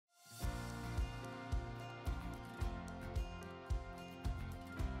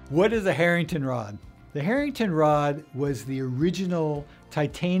What is a Harrington rod? The Harrington rod was the original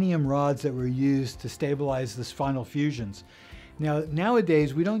titanium rods that were used to stabilize the spinal fusions. Now,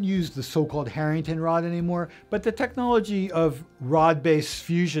 nowadays, we don't use the so-called Harrington rod anymore, but the technology of rod-based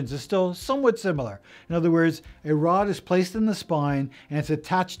fusions is still somewhat similar. In other words, a rod is placed in the spine and it's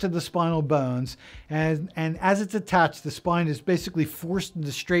attached to the spinal bones. And as it's attached, the spine is basically forced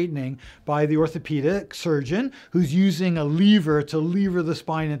into straightening by the orthopedic surgeon who's using a lever to lever the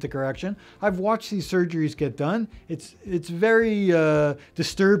spine into correction. I've watched these surgeries get done. It's very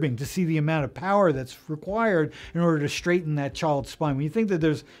disturbing to see the amount of power that's required in order to straighten that child's spine. When you think that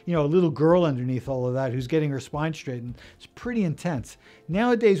there's, a little girl underneath all of that who's getting her spine straightened, it's pretty intense.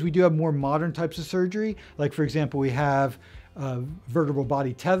 Nowadays, we do have more modern types of surgery. Like, for example, we have vertebral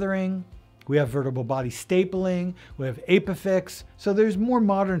body tethering, we have vertebral body stapling, we have ApiFix. So there's more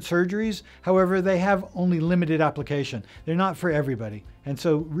modern surgeries. However, they have only limited application. They're not for everybody. And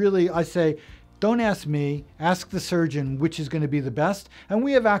so really, I say, don't ask me, ask the surgeon which is going to be the best. And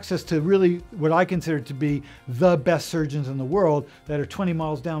we have access to really what I consider to be the best surgeons in the world that are 20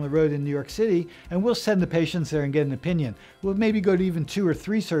 miles down the road in New York City. And we'll send the patients there and get an opinion. We'll maybe go to even 2 or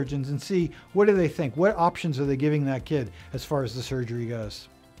 3 surgeons and see what do they think? What options are they giving that kid as far as the surgery goes?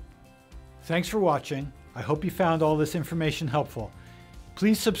 Thanks for watching. I hope you found all this information helpful.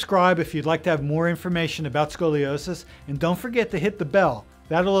 Please subscribe if you'd like to have more information about scoliosis. And don't forget to hit the bell.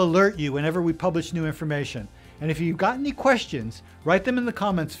 That'll alert you whenever we publish new information. And if you've got any questions, write them in the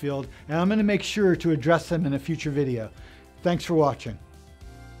comments field and I'm going to make sure to address them in a future video. Thanks for watching.